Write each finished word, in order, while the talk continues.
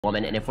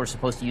woman, and if we're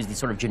supposed to use these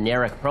sort of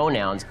generic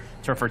pronouns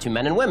to refer to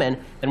men and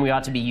women, then we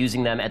ought to be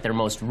using them at their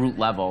most root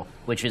level,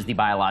 which is the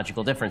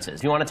biological differences.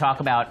 If you want to talk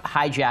about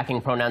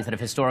hijacking pronouns that have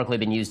historically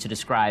been used to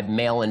describe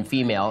male and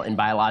female in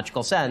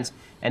biological sense,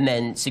 and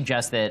then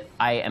suggest that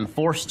I am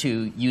forced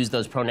to use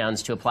those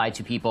pronouns to apply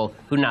to people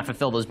who do not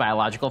fulfill those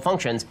biological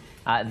functions,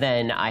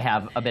 then I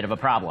have a bit of a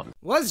problem.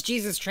 Was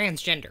Jesus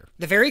transgender?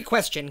 The very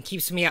question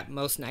keeps me up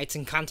most nights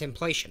in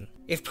contemplation.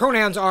 If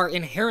pronouns are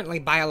inherently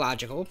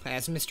biological,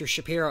 as Mr.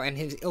 Shapiro and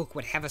his ilk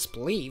would have us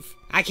believe,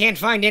 I can't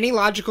find any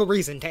logical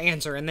reason to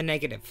answer in the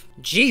negative.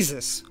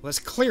 Jesus was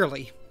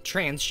clearly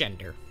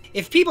transgender.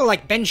 If people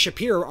like Ben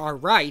Shapiro are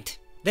right,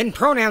 then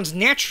pronouns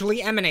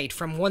naturally emanate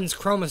from one's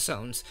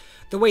chromosomes,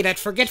 the way that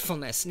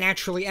forgetfulness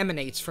naturally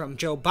emanates from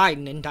Joe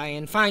Biden and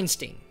Dianne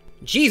Feinstein.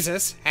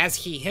 Jesus has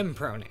he-him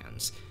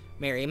pronouns.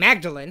 Mary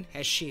Magdalene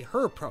has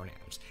she-her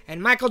pronouns,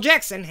 and Michael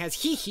Jackson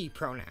has he-he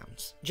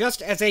pronouns.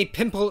 Just as a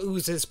pimple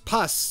oozes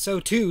pus, so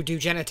too do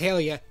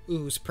genitalia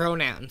ooze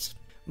pronouns.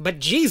 But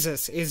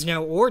Jesus is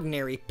no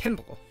ordinary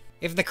pimple.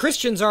 If the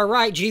Christians are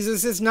right,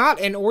 Jesus is not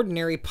an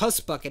ordinary pus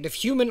bucket of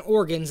human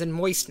organs and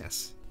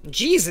moistness.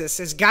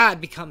 Jesus is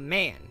God become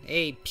man,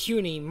 a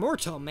puny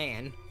mortal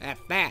man at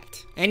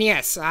that. And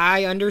yes,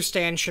 I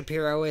understand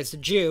Shapiro is a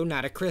Jew,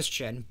 not a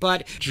Christian,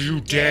 but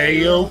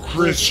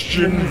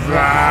Judeo-Christian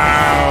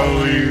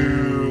values.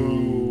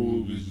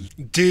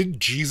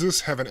 Did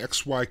Jesus have an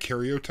XY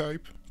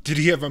karyotype? Did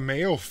he have a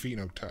male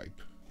phenotype?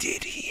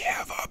 Did he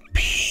have a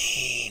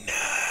penis?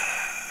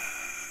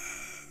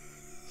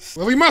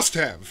 Well, he must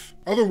have.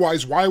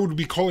 Otherwise, why would we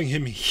be calling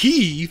him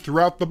he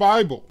throughout the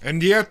Bible?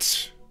 And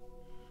yet,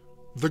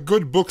 the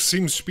good book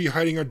seems to be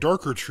hiding a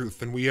darker truth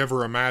than we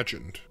ever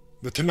imagined.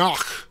 The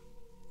Tanakh,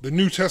 the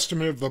New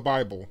Testament of the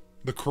Bible,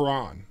 the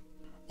Quran,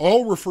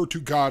 all refer to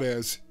God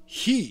as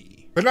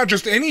he. But not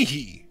just any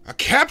he, a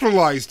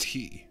capitalized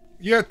he.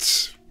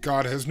 Yet,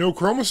 God has no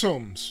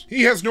chromosomes.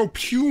 He has no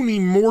puny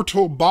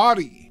mortal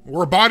body,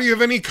 or a body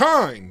of any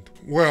kind.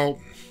 Well,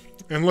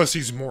 unless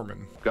he's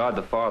Mormon. God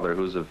the Father,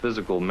 who's a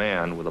physical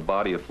man with a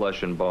body of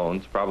flesh and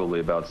bones,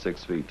 probably about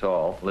 6 feet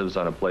tall, lives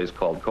on a place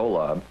called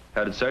Kolob,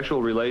 had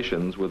sexual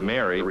relations with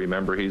Mary.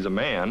 Remember, he's a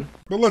man.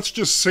 But let's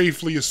just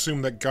safely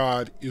assume that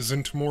God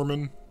isn't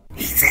Mormon.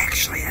 He's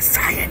actually a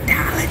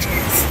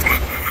Scientologist.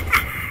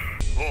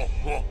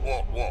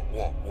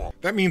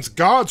 That means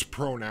God's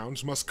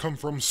pronouns must come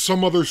from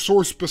some other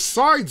source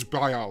besides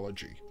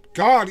biology.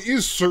 God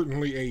is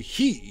certainly a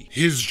he.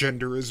 His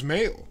gender is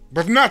male.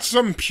 But not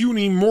some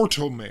puny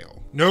mortal male.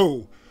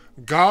 No,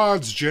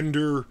 God's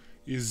gender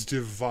is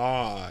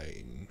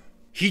divine.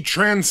 He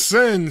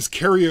transcends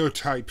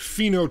karyotype,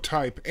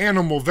 phenotype,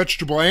 animal,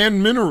 vegetable,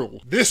 and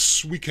mineral.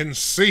 This we can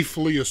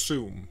safely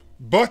assume.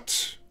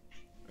 But,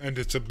 and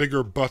it's a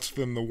bigger but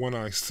than the one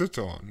I sit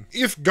on,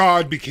 if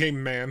God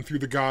became man through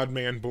the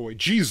God-man-boy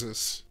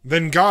Jesus,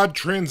 then God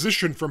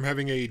transitioned from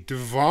having a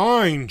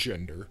divine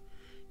gender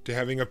to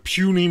having a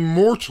puny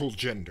mortal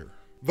gender.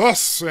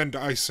 Thus, and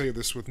I say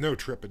this with no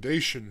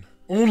trepidation,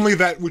 only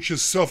that which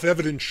is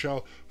self-evident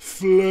shall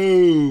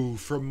flow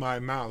from my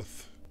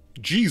mouth.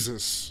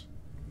 Jesus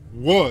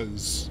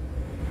was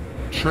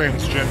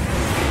transgender.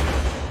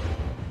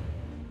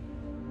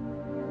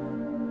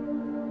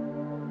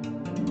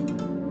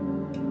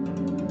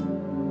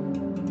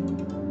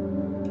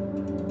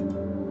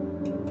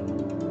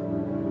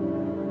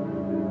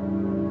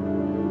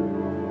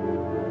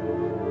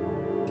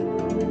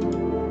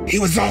 He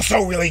was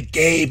also really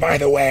gay, by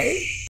the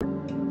way.